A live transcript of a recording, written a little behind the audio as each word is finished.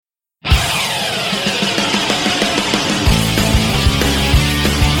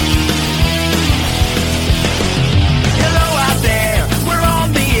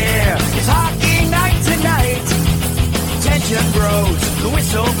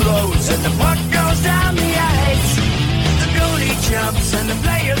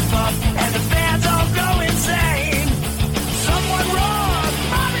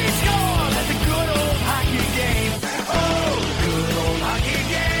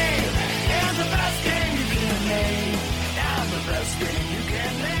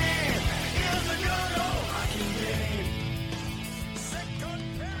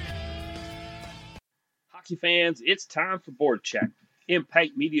hockey fans, it's time for BoardCheck.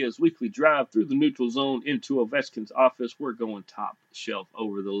 Impact Media's weekly drive through the neutral zone into Ovechkin's office. We're going top shelf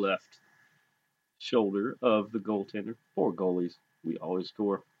over the left shoulder of the goaltender. Poor goalies. We always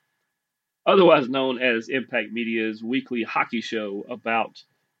score. Otherwise known as Impact Media's weekly hockey show about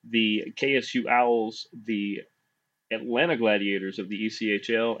the KSU Owls, the Atlanta Gladiators of the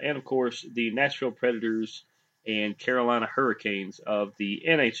ECHL, and of course the Nashville Predators and Carolina Hurricanes of the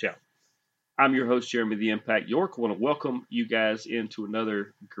NHL. I'm your host, Jeremy the Impact York. I want to welcome you guys into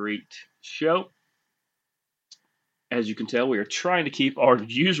another great show. As you can tell, we are trying to keep our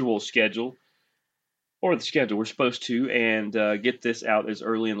usual schedule, or the schedule we're supposed to, and get this out as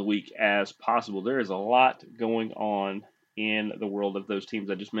early in the week as possible. There is a lot going on in the world of those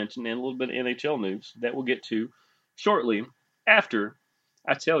teams I just mentioned, and a little bit of NHL news that we'll get to shortly after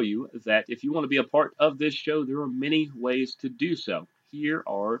I tell you that if you want to be a part of this show, there are many ways to do so. Here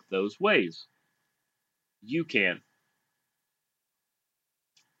are those ways. You can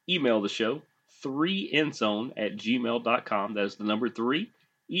email the show, 3endzone@gmail.com. That is the number 3,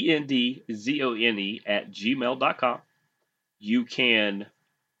 ENDZONE @gmail.com. You can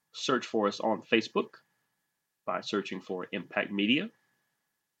search for us on Facebook by searching for Impact Media.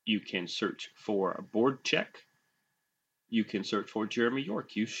 You can search for BoardCheck. You can search for Jeremy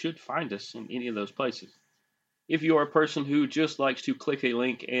York. You should find us in any of those places. If you are a person who just likes to click a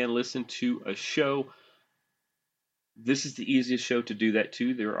link and listen to a show, this is the easiest show to do that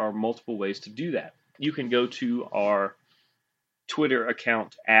too. There are multiple ways to do that. You can go to our Twitter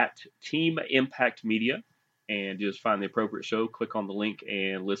account at Team Impact Media and just find the appropriate show, click on the link,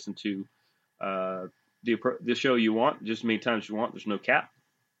 and listen to the show you want, just as many times you want. There's no cap.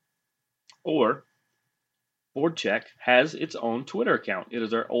 Or BoardCheck has its own Twitter account. It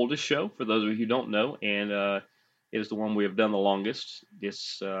is our oldest show, for those of you who don't know, and it is the one we have done the longest.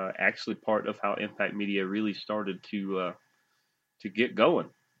 It's actually part of how Impact Media really started to get going.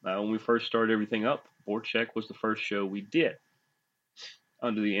 When we first started everything up, BoardCheck was the first show we did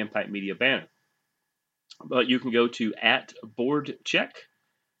under the Impact Media banner. But you can go to at BoardCheck,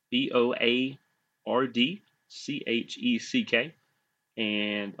 BoardCheck,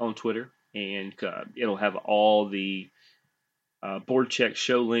 and on Twitter, and it'll have all the BoardCheck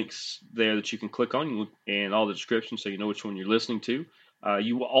show links there that you can click on, and all the descriptions so you know which one you're listening to.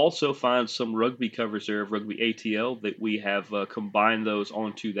 You will also find some rugby covers there of Rugby ATL that we have combined those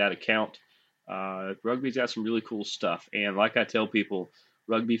onto that account. Rugby's got some really cool stuff, and like I tell people,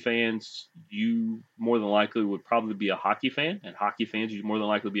 rugby fans, you more than likely would probably be a hockey fan, and hockey fans, you more than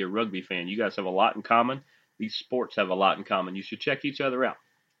likely be a rugby fan. You guys have a lot in common. These sports have a lot in common. You should check each other out.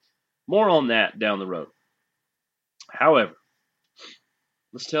 More on that down the road. However,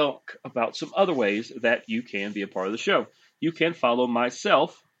 let's talk about some other ways that you can be a part of the show. You can follow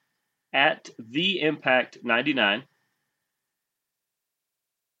myself at TheImpact99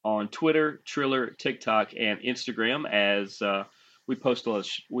 on Twitter, Triller, TikTok, and Instagram, as we post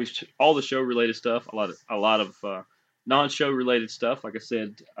all the show-related stuff, a lot of non-show-related stuff. Like I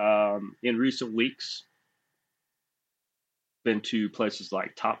said, in recent weeks, been to places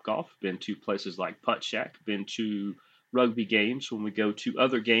like Topgolf, been to places like Putt Shack, been to rugby games when we go to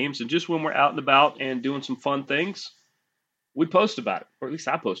other games, and just when we're out and about and doing some fun things, we post about it, or at least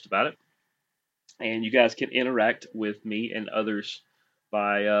I post about it. And you guys can interact with me and others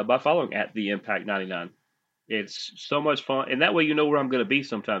by following at the Impact99. It's so much fun, and that way you know where I'm going to be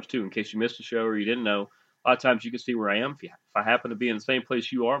sometimes too, in case you missed a show or you didn't know. A lot of times you can see where I am. If I happen to be in the same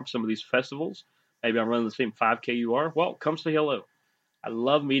place you are, some of these festivals, maybe I'm running the same 5K you are, well, come say hello. I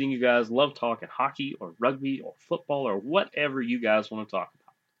love meeting you guys, love talking hockey or rugby or football or whatever you guys want to talk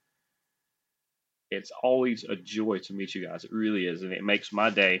about. It's always a joy to meet you guys. It really is, and it makes my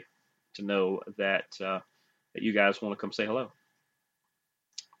day to know that that you guys want to come say hello.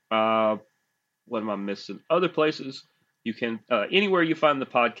 What am I missing? Other places you can, anywhere you find the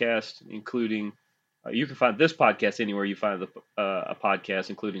podcast, including, you can find this podcast anywhere you find a podcast,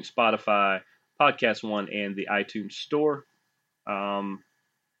 including Spotify, Podcast One, and the iTunes Store. It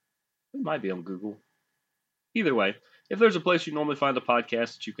might be on Google. Either way, if there's a place you normally find a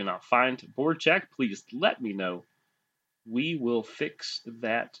podcast that you cannot find BoardCheck, please let me know. We will fix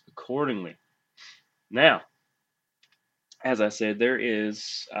that accordingly. Now, as I said, there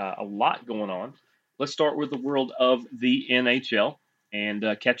is a lot going on. Let's start with the world of the NHL and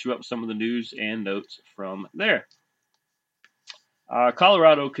catch you up with some of the news and notes from there.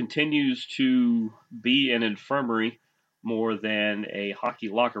 Colorado continues to be an infirmary more than a hockey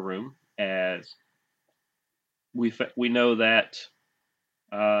locker room, as we know that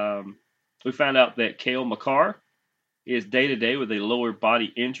we found out that Cale Makar is day-to-day with a lower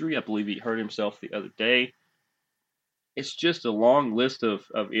body injury. I believe he hurt himself the other day. it's just a long list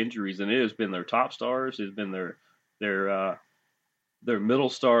of injuries, and it has been their top stars, it's been their middle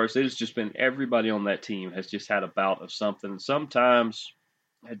stars. It has just been everybody on that team has just had a bout of something. Sometimes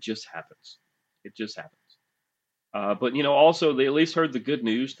it just happens. It just happens. But also they at least heard the good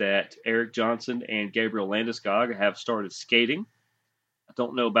news that Eric Johnson and Gabriel Landeskog have started skating. I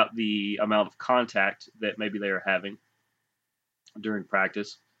don't know about the amount of contact that maybe they are having during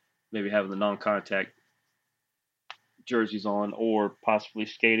practice, maybe having the non-contact jerseys on, or possibly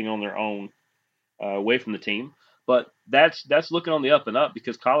skating on their own away from the team. But that's looking on the up and up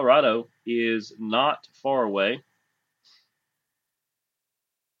because Colorado is not far away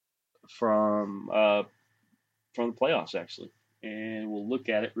from the playoffs actually. And we'll look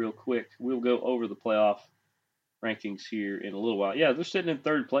at it real quick. We'll go over the playoff rankings here in a little while. Yeah, they're sitting in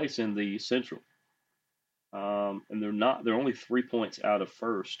third place in the Central, and they're not. They're only 3 points out of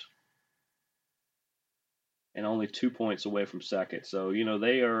first, and only 2 points away from second. So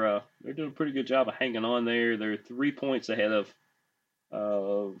they're doing a pretty good job of hanging on there. They're 3 points ahead of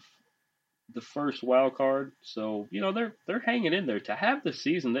the first wild card. So they're hanging in there to have the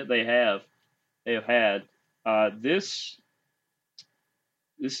season that they have had. This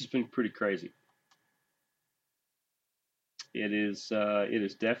has been pretty crazy. It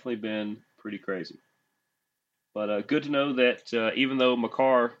has definitely been pretty crazy. But good to know that even though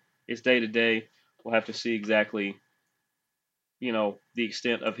Makar is day to day, we'll have to see exactly the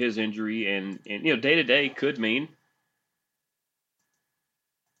extent of his injury, and day to day could mean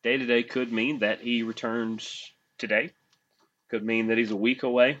that he returns today. Could mean that he's a week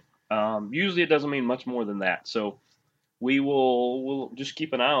away. Usually, it doesn't mean much more than that. So we'll just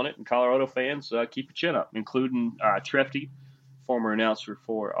keep an eye on it. And Colorado fans, keep your chin up, including Trefty, former announcer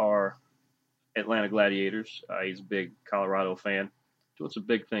for our Atlanta Gladiators. He's a big Colorado fan, doing some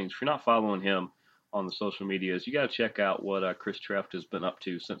big things. If you're not following him on the social medias, you got to check out what Chris Treft has been up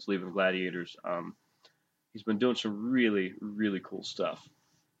to since leaving the Gladiators. He's been doing some really, really cool stuff.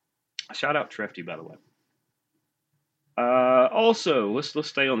 Shout out Trefty, by the way. Also, let's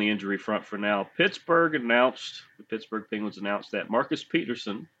stay on the injury front for now. The Pittsburgh Penguins announced that Marcus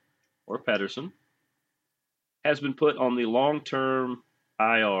Peterson, or Pedersen, has been put on the long-term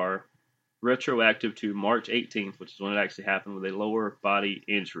IR, retroactive to March 18th, which is when it actually happened, with a lower body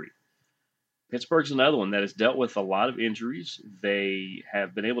injury. Pittsburgh's another one that has dealt with a lot of injuries. They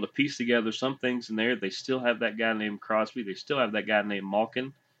have been able to piece together some things in there. They still have that guy named Crosby. They still have that guy named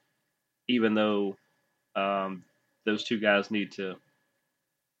Malkin, even though those two guys need to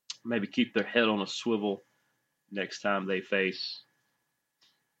maybe keep their head on a swivel next time they face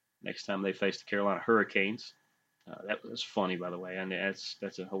the Carolina Hurricanes. That was funny, by the way, and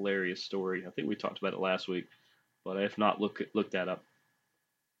that's a hilarious story. I think we talked about it last week, but if not, look that up.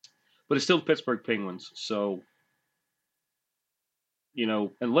 But it's still the Pittsburgh Penguins, so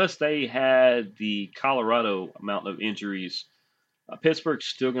unless they had the Colorado amount of injuries, Pittsburgh's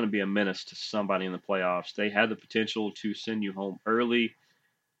still going to be a menace to somebody in the playoffs. They have the potential to send you home early.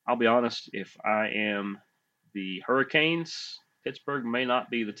 I'll be honest, if I am the Hurricanes, Pittsburgh may not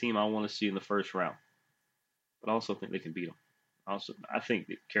be the team I want to see in the first round. But I also think they can beat them. I think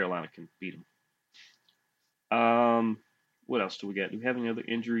that Carolina can beat them. What else do we got? Do we have any other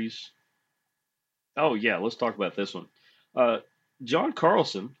injuries? Oh, yeah, let's talk about this one. John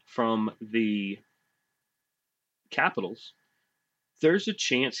Carlson from the Capitals, there's a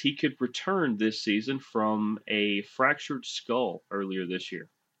chance he could return this season from a fractured skull earlier this year.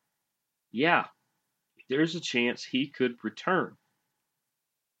 Yeah, there's a chance he could return.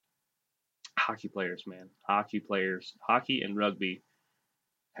 Hockey players, man. Hockey and rugby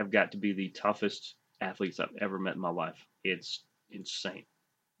have got to be the toughest athletes I've ever met in my life. It's insane.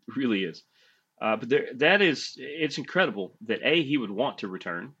 It really is. But it's incredible that A, he would want to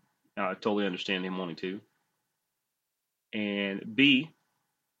return. I totally understand him wanting to. And B,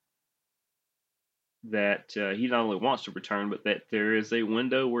 that he not only wants to return, but that there is a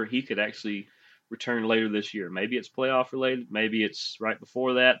window where he could actually return later this year. Maybe it's playoff related. Maybe it's right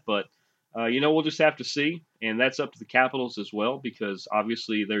before that. But, we'll just have to see. And that's up to the Capitals as well, because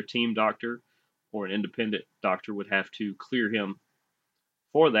obviously their team doctor or an independent doctor would have to clear him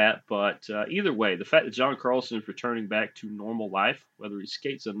for that. But either way, the fact that John Carlson is returning back to normal life, whether he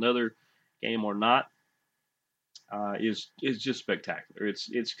skates another game or not, is just spectacular.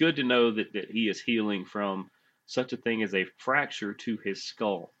 It's good to know that he is healing from such a thing as a fracture to his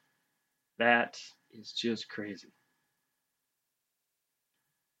skull. That is just crazy.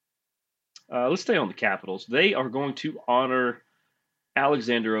 Let's stay on the Capitals. They are going to honor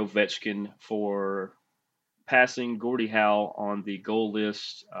Alexander Ovechkin for passing Gordie Howe on the goal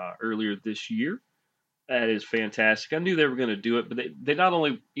list earlier this year. That is fantastic. I knew they were going to do it, but they not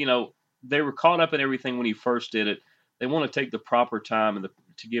only, they were caught up in everything when he first did it. They want to take the proper time and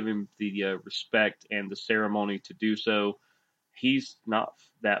to give him the respect and the ceremony to do so. He's not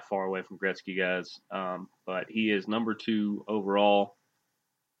that far away from Gretzky, guys, but he is number 2 overall,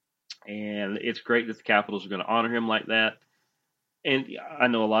 and it's great that the Capitals are going to honor him like that. And I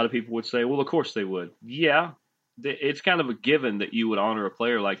know a lot of people would say, well, of course they would. Yeah, it's kind of a given that you would honor a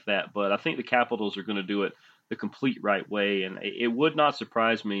player like that, but I think the Capitals are going to do it the complete right way, and it would not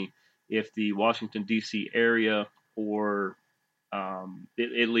surprise me if the Washington, D.C. area or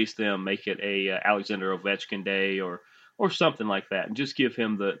at least them make it a Alexander Ovechkin Day or something like that, and just give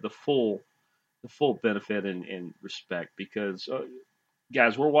him the full benefit and respect because,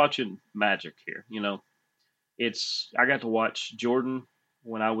 guys, we're watching magic here, I got to watch Jordan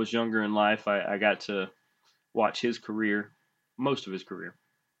when I was younger in life. I got to watch his career, most of his career.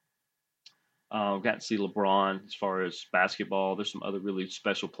 Got to see LeBron as far as basketball. There's some other really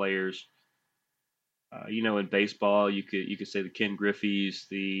special players. In baseball, you could say the Ken Griffey's,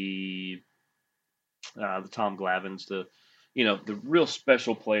 the Tom Glavines, the real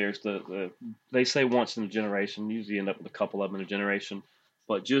special players. They say once in a generation. Usually end up with a couple of them in a generation.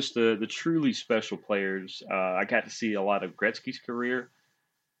 But just the truly special players, I got to see a lot of Gretzky's career,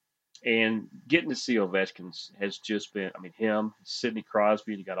 and getting to see Ovechkin's has just been. I mean, him, Sidney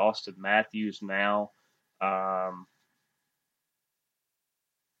Crosby, you got Austin Matthews now.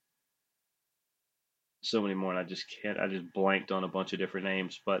 So many more, and I just can't. I just blanked on a bunch of different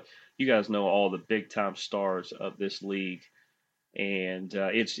names, but you guys know all the big time stars of this league, and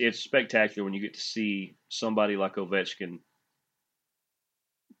it's spectacular when you get to see somebody like Ovechkin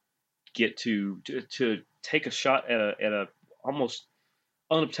get to take a shot at a almost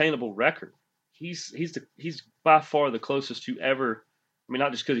unobtainable record. He's by far the closest to ever. I mean,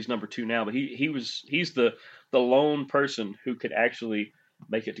 not just because he's number 2 now, but he's the lone person who could actually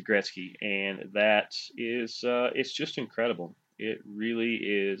make it to Gretzky, and that is it's just incredible. It really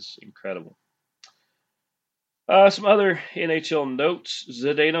is incredible. Some other NHL notes.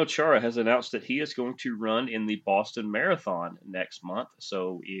 Zdeno Chara has announced that he is going to run in the Boston Marathon next month.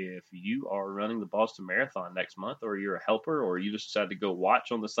 So if you are running the Boston Marathon next month, or you're a helper, or you just decide to go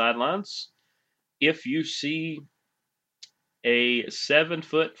watch on the sidelines, if you see a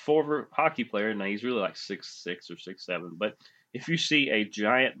 7-foot forward hockey player, now he's really like 6'6" or 6'7", but if you see a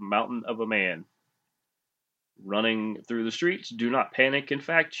giant mountain of a man running through the streets, do not panic. In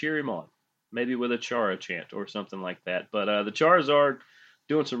fact, cheer him on. Maybe with a Chara chant or something like that. But the Charas are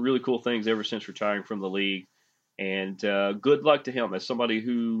doing some really cool things ever since retiring from the league. And good luck to him. As somebody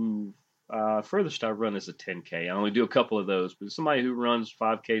who furthest I run is a 10K. I only do a couple of those. But somebody who runs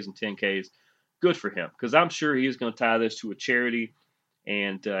 5Ks and 10Ks, good for him. Because I'm sure he's going to tie this to a charity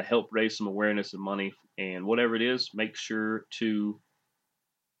and help raise some awareness and money. And whatever it is, make sure to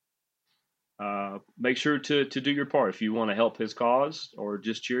do your part. If you want to help his cause or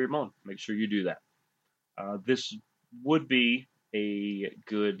just cheer him on, make sure you do that. This would be a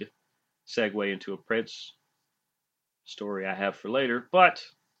good segue into a Preds story I have for later, but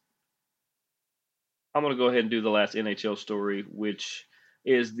I'm going to go ahead and do the last NHL story, which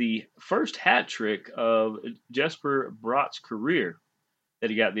is the first hat trick of Jesper Bratt's career that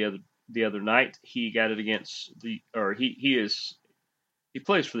he got the other night. He got it against he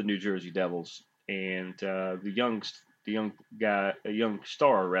plays for the New Jersey Devils, and the young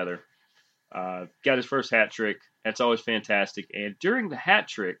star rather, got his first hat trick. That's always fantastic. And during the hat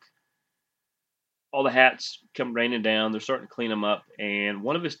trick, all the hats come raining down. They're starting to clean them up, and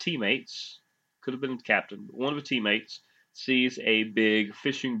one of his teammates, could have been the captain, but one of his teammates sees a big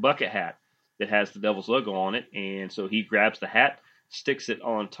fishing bucket hat that has the Devils logo on it, and so he grabs the hat, sticks it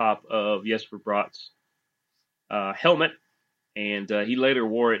on top of Jesper Bratt's helmet. And he later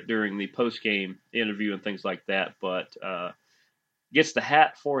wore it during the post-game interview and things like that. But gets the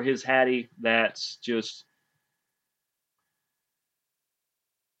hat for his hattie. That's just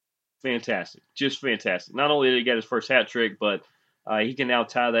fantastic. Just fantastic. Not only did he get his first hat trick, but he can now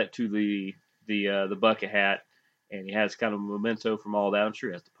tie that to the bucket hat. And he has kind of a memento from all that. I'm sure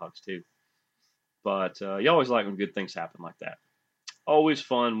he has the pucks too. But you always like when good things happen like that. Always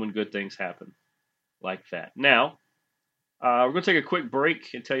fun when good things happen like that. Now, we're going to take a quick break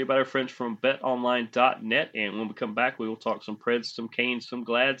and tell you about our friends from betonline.net. And when we come back, we will talk some Preds, some Canes, some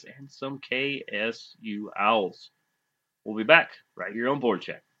Glads, and some KSU Owls. We'll be back right here on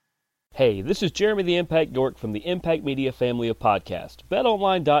BoardCheck. Hey, this is Jeremy the Impact York from the Impact Media family of podcasts.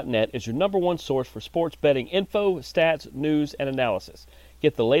 BetOnline.net is your number one source for sports betting info, stats, news, and analysis.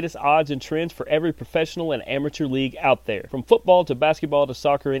 Get the latest odds and trends for every professional and amateur league out there. From football to basketball to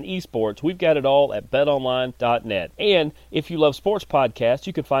soccer and esports, we've got it all at betonline.net. And if you love sports podcasts,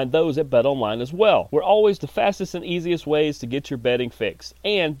 you can find those at BetOnline as well. We're always the fastest and easiest ways to get your betting fix.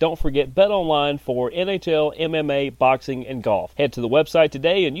 And don't forget BetOnline for NHL, MMA, boxing, and golf. Head to the website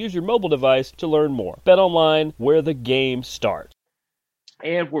today and use your mobile device to learn more. BetOnline, where the game starts.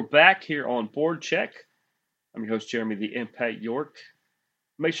 And we're back here on BoardCheck. I'm your host, Jeremy the Impact York.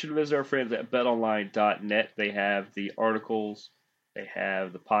 Make sure to visit our friends at betonline.net. They have the articles, they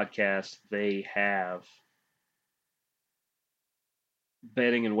have the podcast, they have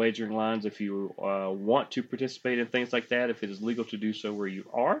betting and wagering lines if you want to participate in things like that, if it is legal to do so where you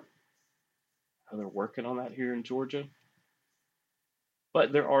are. They're working on that here in Georgia.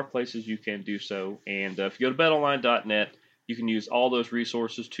 But there are places you can do so. And if you go to betonline.net, you can use all those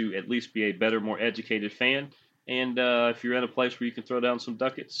resources to at least be a better, more educated fan. And if you're in a place where you can throw down some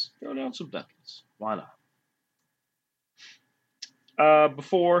ducats, throw down some ducats. Why not?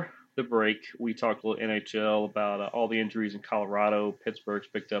 Before the break, we talked a little NHL about all the injuries in Colorado. Pittsburgh's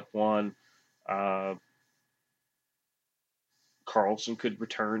picked up one. Carlson could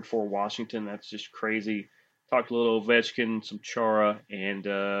return for Washington. That's just crazy. Talked a little Ovechkin, some Chara, and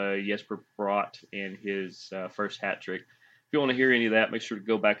Jesper Bratt in his first hat trick. If you want to hear any of that, make sure to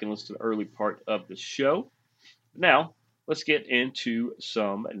go back and listen to the early part of the show. Now, let's get into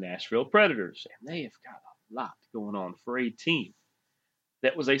some Nashville Predators. And they have got a lot going on for a team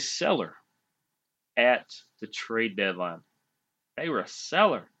that was a seller at the trade deadline. They were a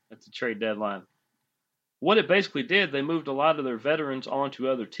seller at the trade deadline. What it basically did, they moved a lot of their veterans onto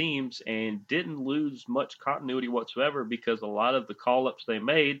other teams and didn't lose much continuity whatsoever because a lot of the call-ups they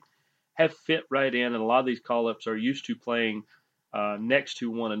made have fit right in, and a lot of these call-ups are used to playing next to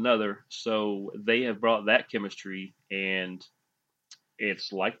one another, so they have brought that chemistry, and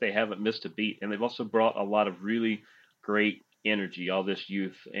it's like they haven't missed a beat. And they've also brought a lot of really great energy, all this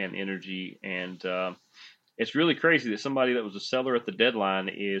youth and energy, and it's really crazy that somebody that was a seller at the deadline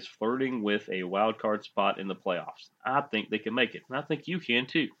is flirting with a wild card spot in the playoffs. I think they can make it, and I think you can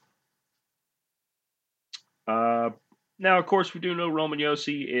too. Now, of course, we do know Roman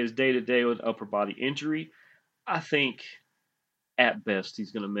Josi is day-to-day with upper body injury. I think at best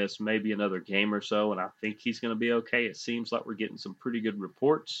he's going to miss maybe another game or so, and I think he's going to be okay. It seems like we're getting some pretty good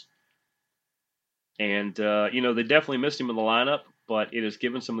reports. And, they definitely missed him in the lineup, but it has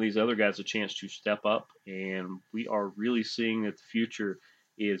given some of these other guys a chance to step up, and we are really seeing that the future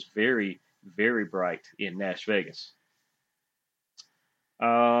is very, very bright in Nash Vegas.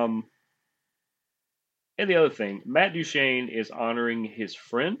 And the other thing, Matt Duchene is honoring his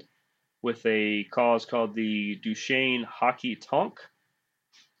friend with a cause called the Duchene Hockey Tonk.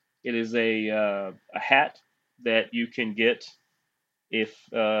 It is a hat that you can get if,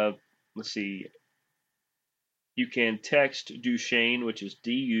 let's see, you can text Duchene, which is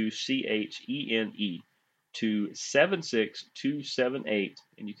Duchene, to 76278,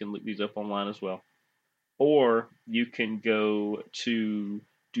 and you can look these up online as well. Or you can go to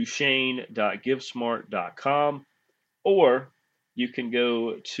duchene.givesmart.com, or you can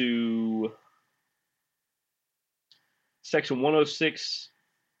go to section 106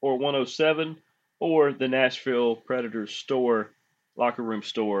 or 107, or the Nashville Predators store, locker room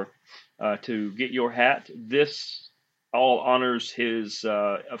store, to get your hat. This all honors his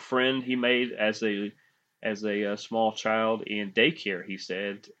a friend he made as a small child in daycare. He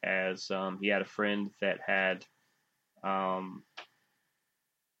said, as he had a friend that had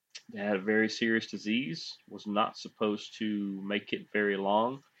a very serious disease, was not supposed to make it very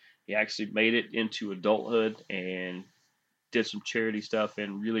long. He actually made it into adulthood and did some charity stuff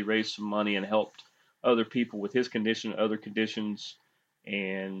and really raised some money and helped other people with his condition, other conditions.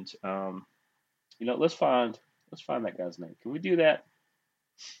 And let's find that guy's name. Can we do that?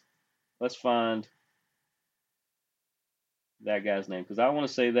 Let's find that guy's name, because I want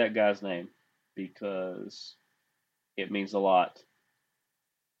to say that guy's name because it means a lot.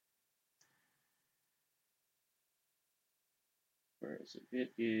 Where is it?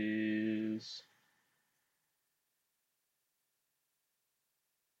 It is.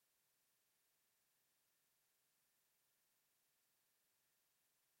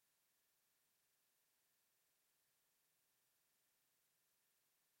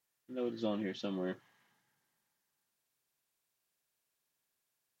 I know it is on here somewhere.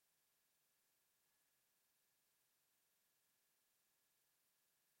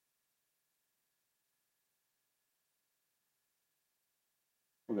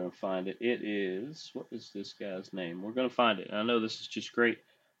 We're going to find it. It is, what is this guy's name? We're going to find it. I know this is just great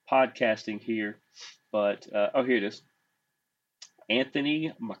podcasting here, but, here it is.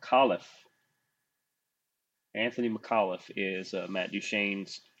 Anthony McAuliffe. Anthony McAuliffe is Matt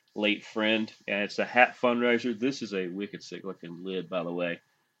Duchene's late friend, and it's a hat fundraiser. This is a wicked sick looking lid, by the way.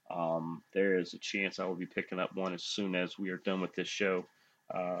 There is a chance I will be picking up one as soon as we are done with this show,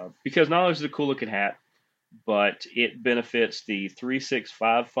 because not only is it a cool looking hat, but it benefits the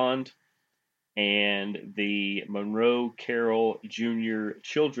 365 Fund and the Monroe Carroll Jr.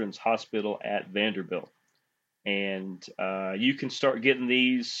 Children's Hospital at Vanderbilt. And you can start getting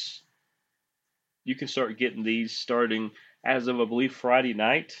these. You can start getting these starting as of, I believe, Friday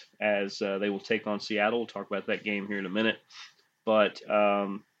night, as they will take on Seattle. We'll talk about that game here in a minute. But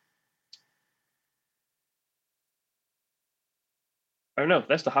or no,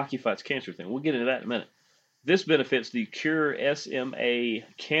 that's the Hockey Fights Cancer thing. We'll get into that in a minute. This benefits the Cure SMA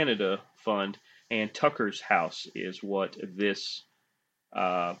Canada Fund, and Tucker's House is what this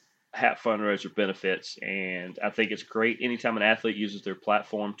hat fundraiser benefits. And I think it's great anytime an athlete uses their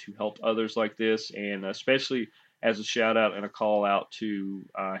platform to help others like this, and especially as a shout out and a call out to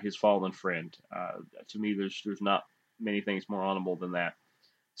his fallen friend. To me, there's not many things more honorable than that.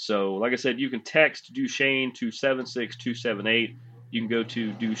 So, like I said, you can text Duchene to 76278. You can go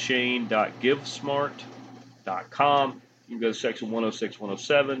to duchene.givesmart.com. You can go to section 106,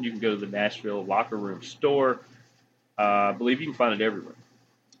 107. You can go to the Nashville Locker Room store. I believe you can find it everywhere.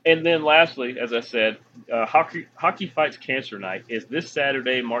 And then lastly, as I said, Hockey Fights Cancer Night is this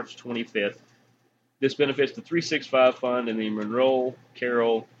Saturday, March 25th. This benefits the 365 Fund and the Monroe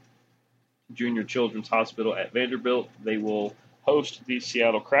Carroll Junior Children's Hospital at Vanderbilt. They will host the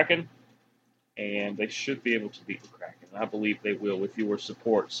Seattle Kraken, and they should be able to beat the Kraken. I believe they will with your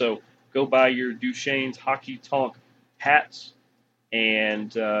support. So go buy your Duchene's Hockey Tonk hats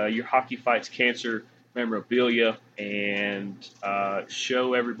and your Hockey Fights Cancer memorabilia, and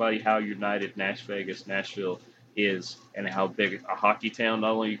show everybody how united Nashville is, and how big a hockey town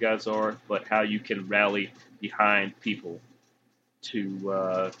not only you guys are, but how you can rally behind people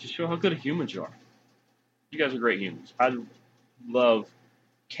to show how good humans you are. You guys are great humans. I love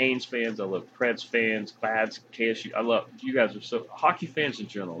Canes fans. I love Preds fans, Clavs, KSU. I love you guys are so hockey fans in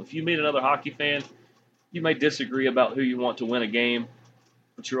general. If you meet another hockey fan, you may disagree about who you want to win a game,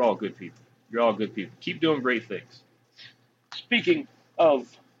 but you're all good people. You're all good people. Keep doing great things. Speaking of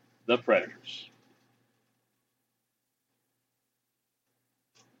the Predators,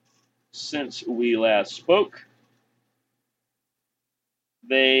 since we last spoke,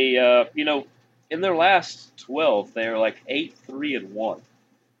 they, in their last 12, they're like 8-3-1.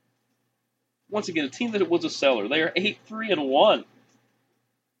 Once again, a team that was a seller. They are 8-3-1.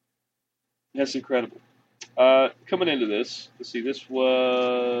 That's incredible. Coming into this, let's see,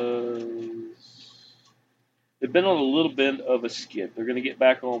 they've been on a little bit of a skid. They're going to get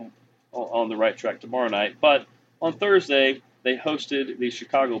back on the right track tomorrow night. But on Thursday, they hosted the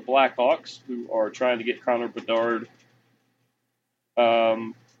Chicago Blackhawks, who are trying to get Connor Bedard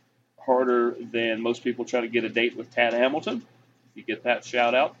harder than most people try to get a date with Tad Hamilton. If you get that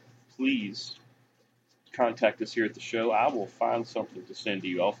shout out, please contact us here at the show. I will find something to send to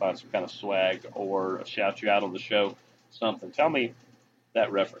you. I'll find some kind of swag or shout you out on the show. Something. Tell me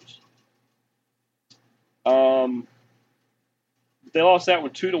that reference. They lost that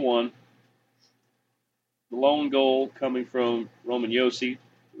one 2-1. The lone goal coming from Roman Josi,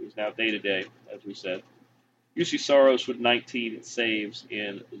 who is now day-to-day, as we said. UC Saros with 19 saves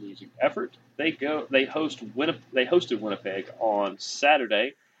in the losing effort. They hosted Winnipeg on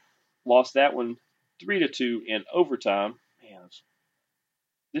Saturday. Lost that one 3-2 in overtime. Man,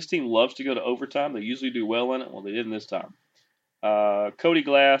 this team loves to go to overtime. They usually do well in it. Well, they didn't this time. Cody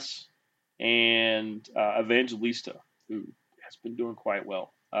Glass and Evangelista, who has been doing quite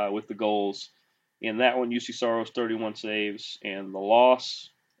well with the goals. In that one, UC Saros 31 saves, and the loss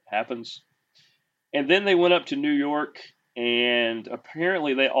happens. And then they went up to New York, and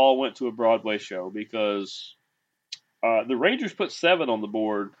apparently they all went to a Broadway show, because the Rangers put 7 on the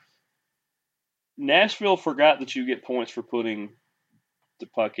board. Nashville forgot that you get points for putting the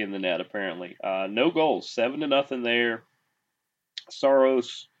puck in the net, apparently. No goals, 7-0 there.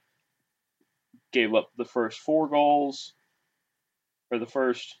 Saros gave up the first 4 goals, or the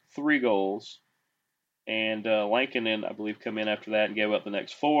first 3 goals. And Lankinen, I believe, come in after that and gave up the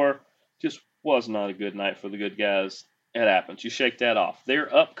next 4. Just was not a good night for the good guys. It happens. You shake that off.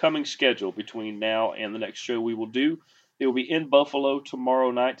 Their upcoming schedule between now and the next show we will do, they will be in Buffalo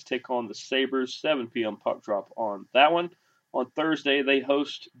tomorrow night to take on the Sabres, 7 p.m. puck drop on that one. On Thursday, they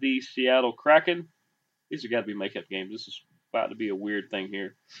host the Seattle Kraken. These have got to be makeup games. This is about to be a weird thing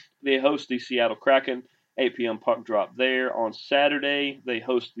here. They host the Seattle Kraken, 8 p.m. puck drop there. On Saturday, they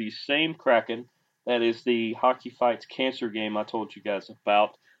host the same Kraken, That is the Hockey Fights Cancer game I told you guys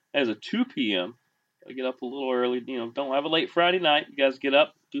about. That is a 2 p.m. Gotta get up a little early. Don't have a late Friday night. You guys get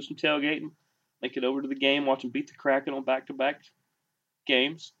up, do some tailgating, make it over to the game, watch them beat the Kraken on back-to-back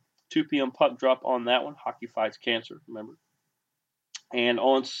games. 2 p.m. puck drop on that one. Hockey Fights Cancer, remember. And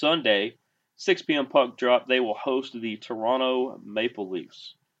on Sunday, 6 p.m. puck drop, they will host the Toronto Maple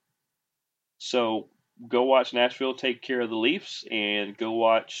Leafs. So go watch Nashville take care of the Leafs, and go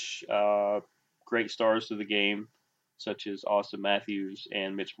watch great stars of the game, such as Austin Matthews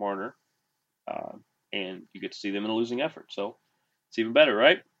and Mitch Marner. And you get to see them in a losing effort. So it's even better,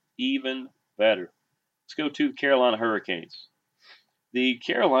 right? Even better. Let's go to the Carolina Hurricanes. The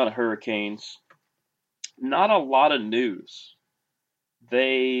Carolina Hurricanes, not a lot of news.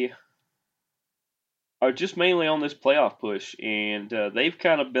 They are just mainly on this playoff push, and they've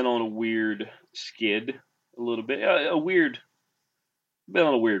kind of been on a weird skid a little bit. Been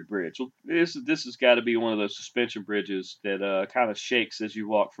on a weird bridge. This has got to be one of those suspension bridges that kind of shakes as you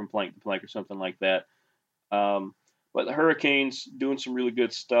walk from plank to plank or something like that. But the Hurricanes doing some really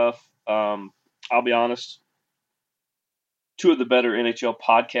good stuff. I'll be honest, two of the better NHL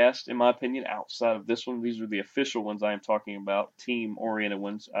podcasts, in my opinion, outside of this one. These are the official ones I am talking about, team-oriented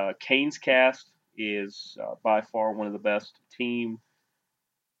ones. Canes Cast is by far one of the best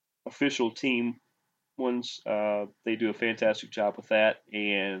official team ones. They do a fantastic job with that.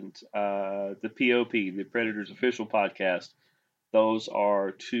 And the POP, the Predators official podcast, those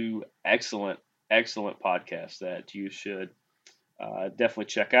are two excellent podcasts that you should definitely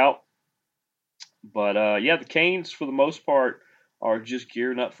check out. But the Canes, for the most part, are just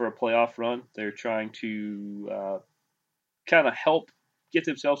gearing up for a playoff run. They're trying to kind of help get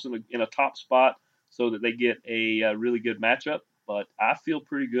themselves in a top spot so that they get a really good matchup. But I feel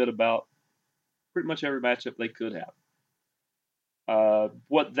pretty good about pretty much every matchup they could have.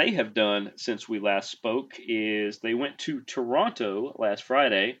 What they have done since we last spoke is they went to Toronto last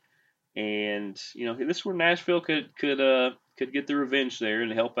Friday, and this is where Nashville could get the revenge there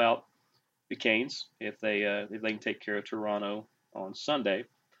and help out the Canes if they can take care of Toronto on Sunday.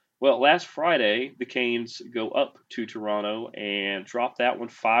 Well, last Friday the Canes go up to Toronto and drop that one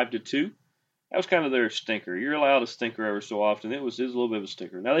 5-2. That was kind of their stinker. You're allowed a stinker every so often. It was a little bit of a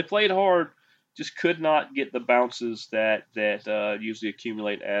stinker. Now they played hard, just could not get the bounces that usually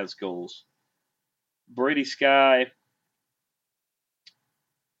accumulate as goals. Brady Sky,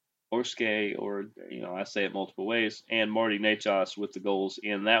 or Skay, or I say it multiple ways, and Marty Nachos with the goals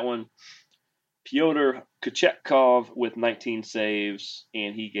in that one. Pyotr Kochetkov with 19 saves,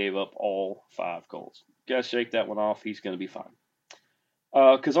 and he gave up all 5 goals. Got to shake that one off. He's going to be fine.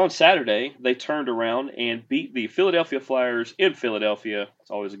 Because on Saturday, they turned around and beat the Philadelphia Flyers in Philadelphia.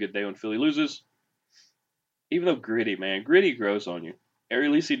 It's always a good day when Philly loses. Even though Gritty grows on you. Or at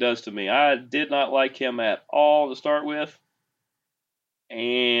least he does to me. I did not like him at all to start with.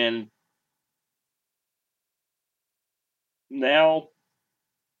 And now,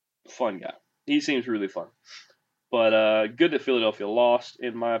 fun guy. He seems really fun. But good that Philadelphia lost,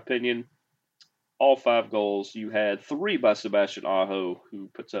 in my opinion. All 5 goals. You had 3 by Sebastian Aho, who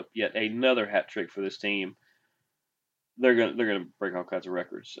puts up yet another hat trick for this team. They're gonna break all kinds of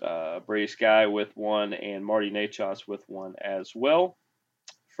records. Brady Sky with 1 and Marty Nachos with 1 as well.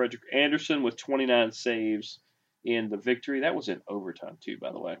 Frederick Anderson with 29 saves in the victory. That was in overtime too,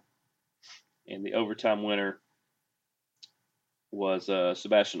 by the way. And the overtime winner was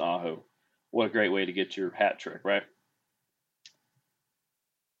Sebastian Aho. What a great way to get your hat trick, right?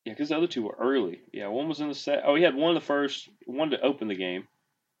 Yeah, because the other 2 were early. Yeah, one was in the set. Oh, he had one in the first, one to open the game,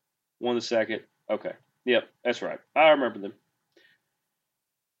 one in the second. Okay. Yep, that's right. I remember them.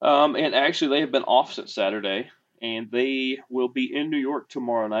 And actually, they have been off since Saturday, and they will be in New York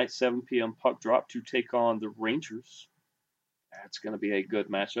tomorrow night, 7 p.m. puck drop to take on the Rangers. That's going to be a good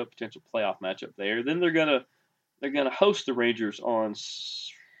matchup, potential playoff matchup there. Then they're gonna host the Rangers on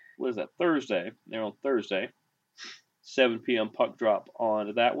Thursday. They're on Thursday. 7 p.m. puck drop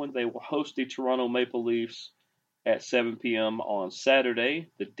on that one. They will host the Toronto Maple Leafs at 7 p.m. on Saturday,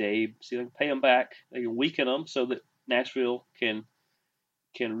 the day. See, they can pay them back. They can weaken them so that Nashville can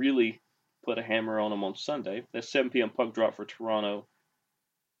really put a hammer on them on Sunday. That's 7 p.m. puck drop for Toronto.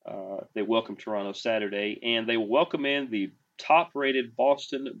 They welcome Toronto Saturday, and they will welcome in the top-rated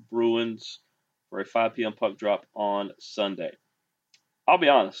Boston Bruins for a 5 p.m. puck drop on Sunday. I'll be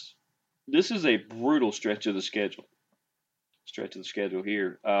honest, this is a brutal stretch of the schedule.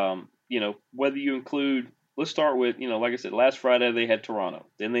 Here. Whether you include, let's start with, like I said, last Friday they had Toronto.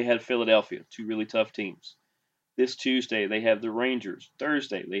 Then they had Philadelphia, 2 really tough teams. This Tuesday they have the Rangers.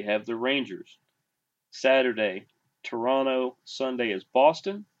 Thursday they have the Rangers. Saturday, Toronto. Sunday is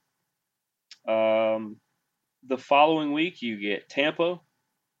Boston. The following week, you get Tampa,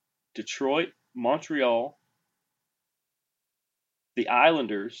 Detroit, Montreal, the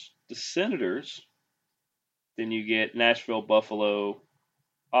Islanders, the Senators. Then you get Nashville, Buffalo,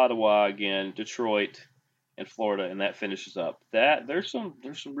 Ottawa again, Detroit, and Florida, and that finishes up. That there's some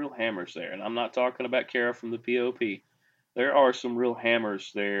real hammers there, and I'm not talking about Kara from the POP. There are some real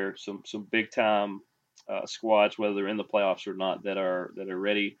hammers there, some big time squads, whether they're in the playoffs or not, that are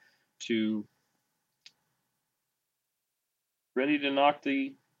ready to knock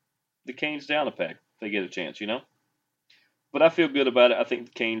the Canes down a peg if they get a chance, But I feel good about it. I think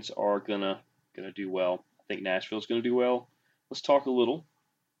the Canes are gonna do well. I think Nashville's gonna do well. Let's talk a little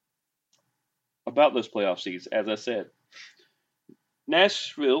about those playoff seeds. As I said,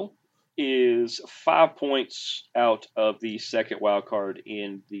 Nashville is 5 points out of the second wild card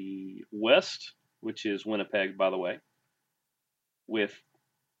in the West, which is Winnipeg, by the way, with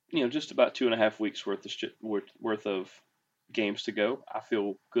just about 2.5 weeks worth of games to go. I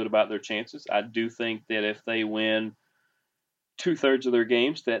feel good about their chances. I do think that if they win 2/3 of their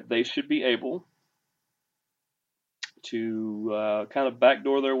games, that they should be able to kind of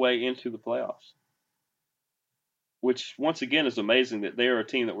backdoor their way into the playoffs. Which once again is amazing that they are a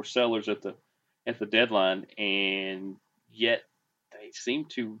team that were sellers at the deadline, and yet they seem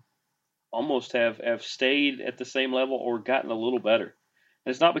to almost have stayed at the same level or gotten a little better.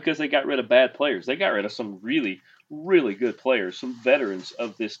 And it's not because they got rid of bad players. They got rid of some really, really good players, some veterans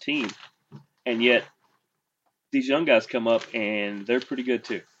of this team. And yet these young guys come up and they're pretty good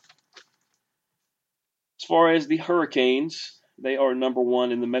too. As far as the Hurricanes, they are number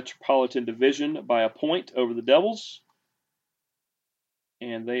 1 in the Metropolitan Division by a point over the Devils.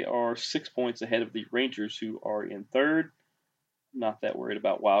 And they are 6 points ahead of the Rangers, who are in third. Not that worried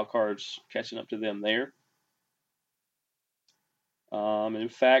about wild cards catching up to them there. In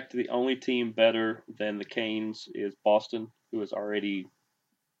fact, the only team better than the Canes is Boston, who has already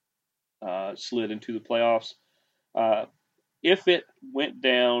slid into the playoffs. If it went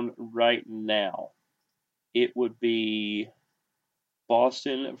down right now, it would be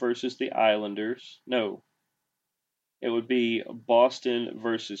Boston versus the Islanders. No, it would be Boston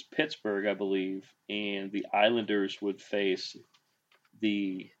versus Pittsburgh, I believe, and the Islanders would face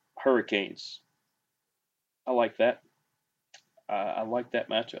the Hurricanes. I like that. I like that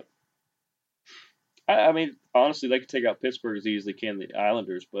matchup. I mean, honestly, they could take out Pittsburgh as easily as they can the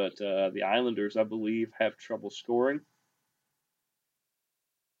Islanders, but the Islanders, I believe, have trouble scoring.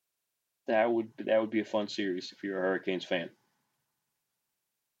 That would be a fun series if you're a Hurricanes fan.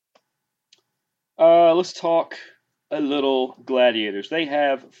 Let's talk a little Gladiators. They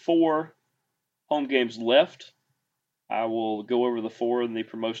have 4 home games left. I will go over the 4 and the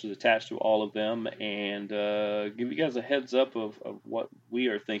promotions attached to all of them and give you guys a heads up of what we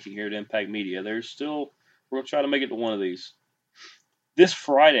are thinking here at Impact Media. We're going to try to make it to one of these. This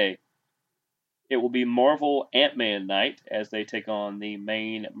Friday, it will be Marvel Ant-Man night as they take on the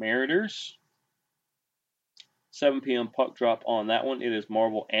Maine Mariners. 7 p.m. puck drop on that one. It is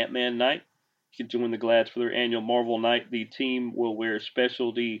Marvel Ant-Man night. You can join the Glads for their annual Marvel night. The team will wear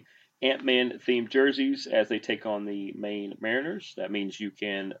specialty Ant-Man themed jerseys as they take on the Maine Mariners. That means you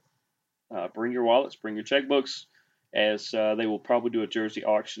can bring your wallets, bring your checkbooks, as they will probably do a jersey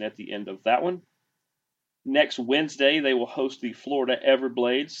auction at the end of that one. Next Wednesday, they will host the Florida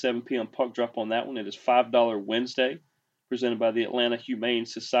Everblades. 7 p.m. puck drop on that one. It is $5 Wednesday, presented by the Atlanta Humane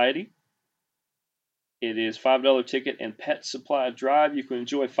Society. It is $5 ticket and pet supply drive. You can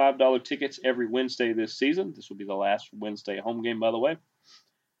enjoy $5 tickets every Wednesday this season. This will be the last Wednesday home game, by the way.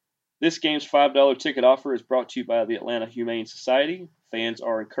 This game's $5 ticket offer is brought to you by the Atlanta Humane Society. Fans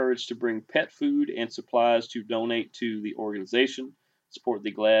are encouraged to bring pet food and supplies to donate to the organization, support the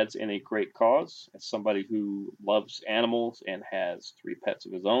Glads in a great cause. As somebody who loves animals and has 3 pets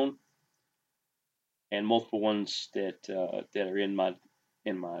of his own, and multiple ones that are in my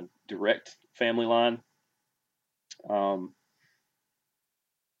direct family line,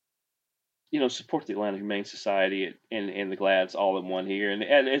 support the Atlanta Humane Society and the Glads all in one here, and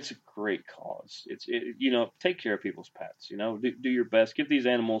it's a great cause. Take care of people's pets. Do your best. Give these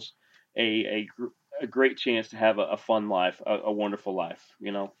animals a great chance to have a fun life, a wonderful life.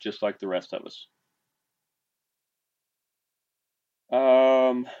 Just like the rest of us.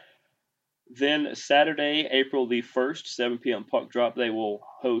 Then Saturday, April the 1st, 7 p.m. puck drop, they will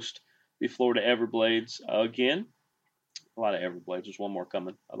host the Florida Everblades again. A lot of Everblades. There's one more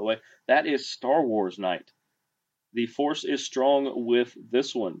coming, by the way. That is Star Wars night. The Force is strong with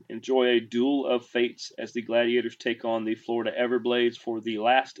this one. Enjoy a duel of fates as the Gladiators take on the Florida Everblades for the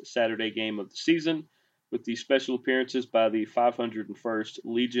last Saturday game of the season, with the special appearances by the 501st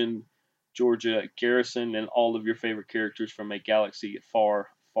Legion Georgia Garrison and all of your favorite characters from a galaxy far,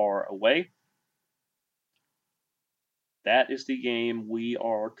 far away. That is the game we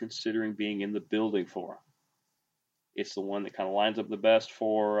are considering being in the building for. It's the one that kind of lines up the best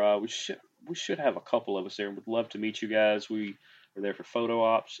for. We should have a couple of us there. Would love to meet you guys. We are there for photo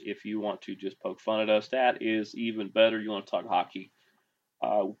ops. If you want to just poke fun at us, that is even better. You want to talk hockey?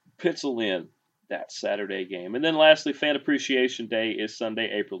 Pencil in that Saturday game. And then lastly, Fan Appreciation Day is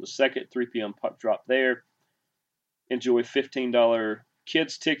Sunday, April the 2nd, 3 p.m. puck drop there. Enjoy $15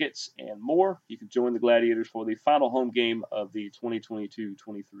 kids tickets and more. You can join the Gladiators for the final home game of the 2022-23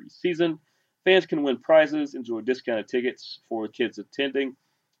 season. Fans can win prizes, enjoy discounted tickets for kids attending,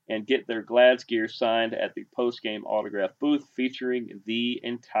 and get their Glads gear signed at the post-game autograph booth featuring the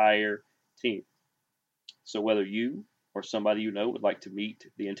entire team. So whether you or somebody you know would like to meet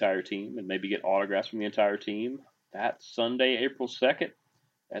the entire team and maybe get autographs from the entire team, that's Sunday, April 2nd.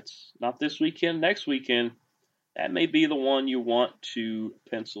 That's not this weekend, next weekend. That may be the one you want to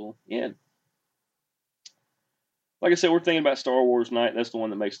pencil in. Like I said, we're thinking about Star Wars night. That's the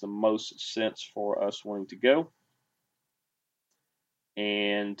one that makes the most sense for us wanting to go.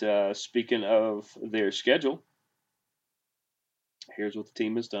 And speaking of their schedule, here's what the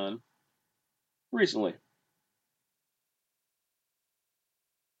team has done recently.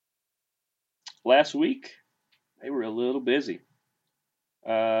 Last week, they were a little busy.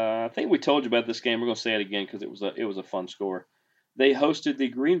 I think we told you about this game. We're going to say it again because it was a fun score. They hosted the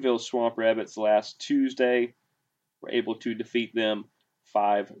Greenville Swamp Rabbits last Tuesday. Were able to defeat them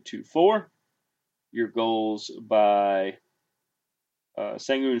 5-4. Your goals by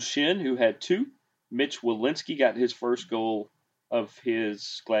Sangoon Shin, who had 2. Mitch Walensky got his first goal of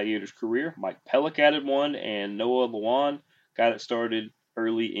his Gladiators career. Mike Pellick added 1, and Noah Lawan got it started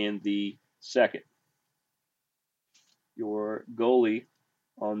early in the second. Your goalie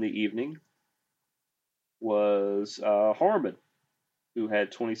on the evening was Harmon, who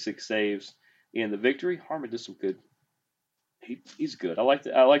had 26 saves in the victory. Harmon did some good. He's good. I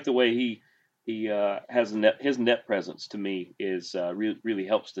like the way he has his net presence. To me, is really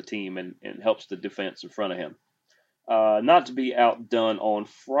helps the team and helps the defense in front of him. Not to be outdone on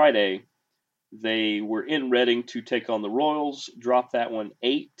Friday, they were in Reading to take on the Royals. Dropped that one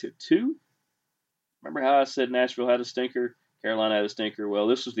 8-2. Remember how I said Nashville had a stinker, Carolina had a stinker? Well,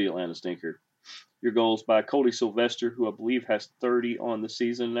 this was the Atlanta stinker. Your goals by Cody Sylvester, who I believe has 30 on the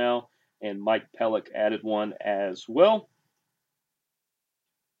season now, and Mike Pellick added 1 as well.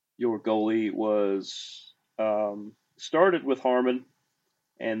 Your goalie was started with Harmon,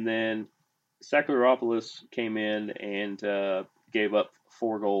 and then Sakharopoulos came in and gave up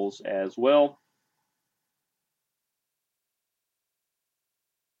 4 goals as well.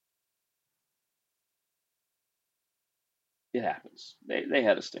 It happens. They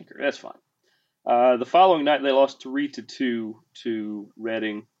had a stinker. That's fine. The following night, they lost 3-2 to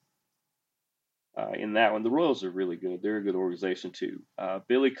Reading. In that one, the Royals are really good. They're a good organization too.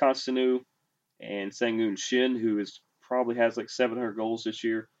 Billy Constantine and Sangoon Shin, who probably has like 700 goals this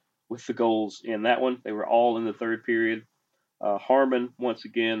year, with the goals in that one. They were all in the third period. Harmon, once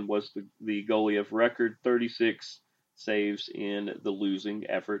again, was the goalie of record, 36 saves in the losing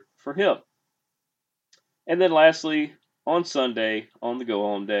effort for him. And then lastly, on Sunday, on the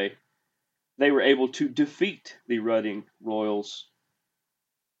go-home day, they were able to defeat the Reading Royals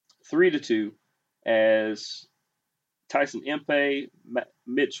 3-2 as Tyson Impey,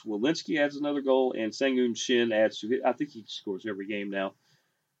 Mitch Walensky adds another goal, and Sangoon Shin adds 2. I think he scores every game now.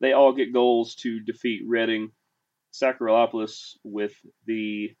 They all get goals to defeat Reading. Sakharopoulos with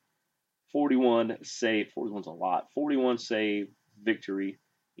the 41 save. 41's a lot. 41 save victory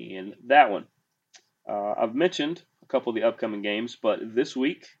in that one. I've mentioned a couple of the upcoming games, but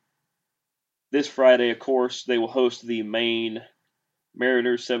this Friday, of course, they will host the Maine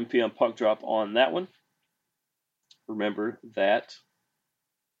Mariners, 7 p.m. puck drop on that one. Remember, that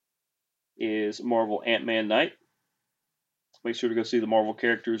is Marvel Ant-Man night. Make sure to go see the Marvel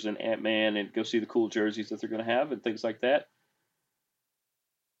characters in Ant-Man and go see the cool jerseys that they're going to have and things like that.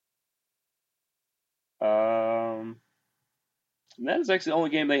 And that is actually the only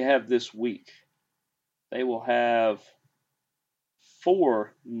game they have this week. They will have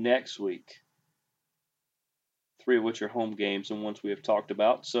 4 next week, 3 of which are home games and ones we have talked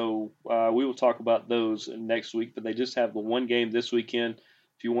about. So we will talk about those next week, but they just have the one game this weekend.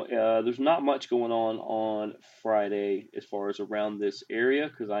 If you want, there's not much going on Friday as far as around this area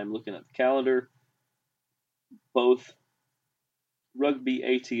because I'm looking at the calendar. Both Rugby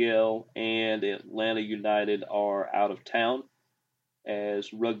ATL and Atlanta United are out of town,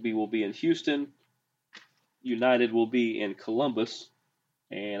 as Rugby will be in Houston, United will be in Columbus,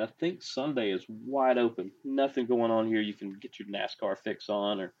 And I think Sunday is wide open. Nothing going on here. You can get your NASCAR fix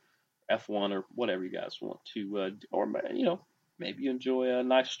on or F1 or whatever you guys want to, or maybe you enjoy a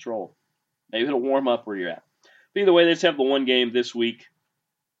nice stroll. Maybe it'll warm up where you're at. But either way, they just have the one game this week,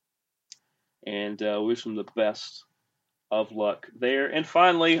 and wish them the best of luck there. And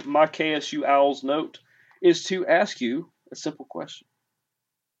finally, my KSU Owls note is to ask you a simple question.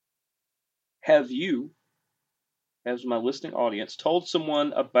 Have you, as my listening audience, told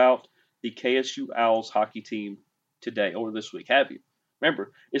someone about the KSU Owls hockey team today or this week? Have you?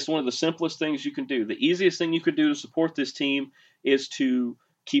 Remember, it's one of the simplest things you can do. The easiest thing you can do to support this team is to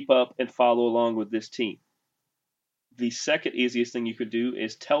keep up and follow along with this team. The second easiest thing you could do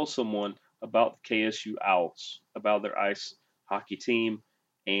is tell someone about the KSU Owls, about their ice hockey team,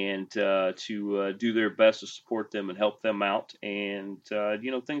 and to do their best to support them and help them out, and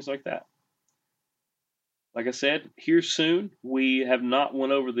things like that. Like I said, here soon. We have not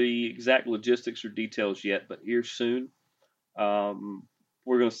went over the exact logistics or details yet, but here soon,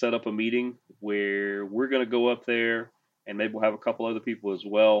 we're going to set up a meeting where we're going to go up there, and maybe we'll have a couple other people as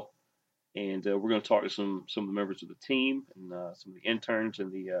well. And we're going to talk to some of the members of the team and some of the interns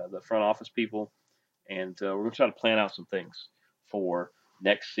and the front office people. And we're going to try to plan out some things for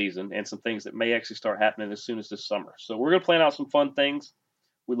next season and some things that may actually start happening as soon as this summer. So we're going to plan out some fun things.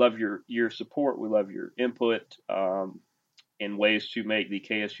 We love your support. We love your input in ways to make the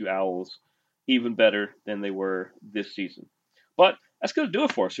KSU Owls even better than they were this season. But that's going to do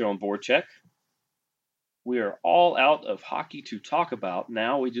it for us here on BoardCheck. We are all out of hockey to talk about.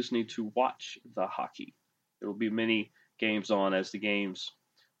 Now we just need to watch the hockey. There will be many games on as the games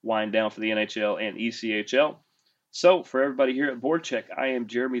wind down for the NHL and ECHL. So for everybody here at BoardCheck, I am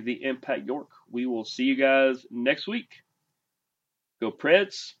Jeremy the Impact York. We will see you guys next week. Go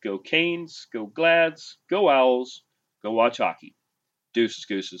Preds, go Canes, go Glads, go Owls, go watch hockey. Deuces,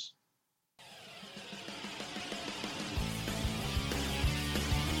 gooses.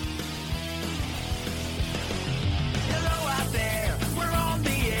 Hello out there, we're on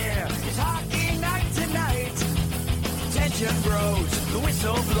the air. It's hockey night tonight. Tension grows, the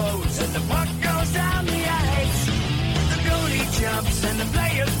whistle blows, and the puck goes down the ice. The goalie jumps and the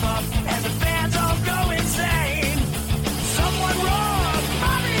players pump, and the fans all go insane. Someone roars,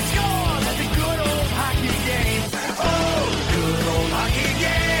 Bobby scores at the good old hockey game. Oh, the good old hockey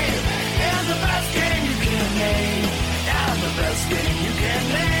game is the best game you can name. And the best game you can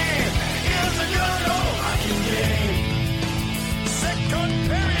name is the good old hockey game. Second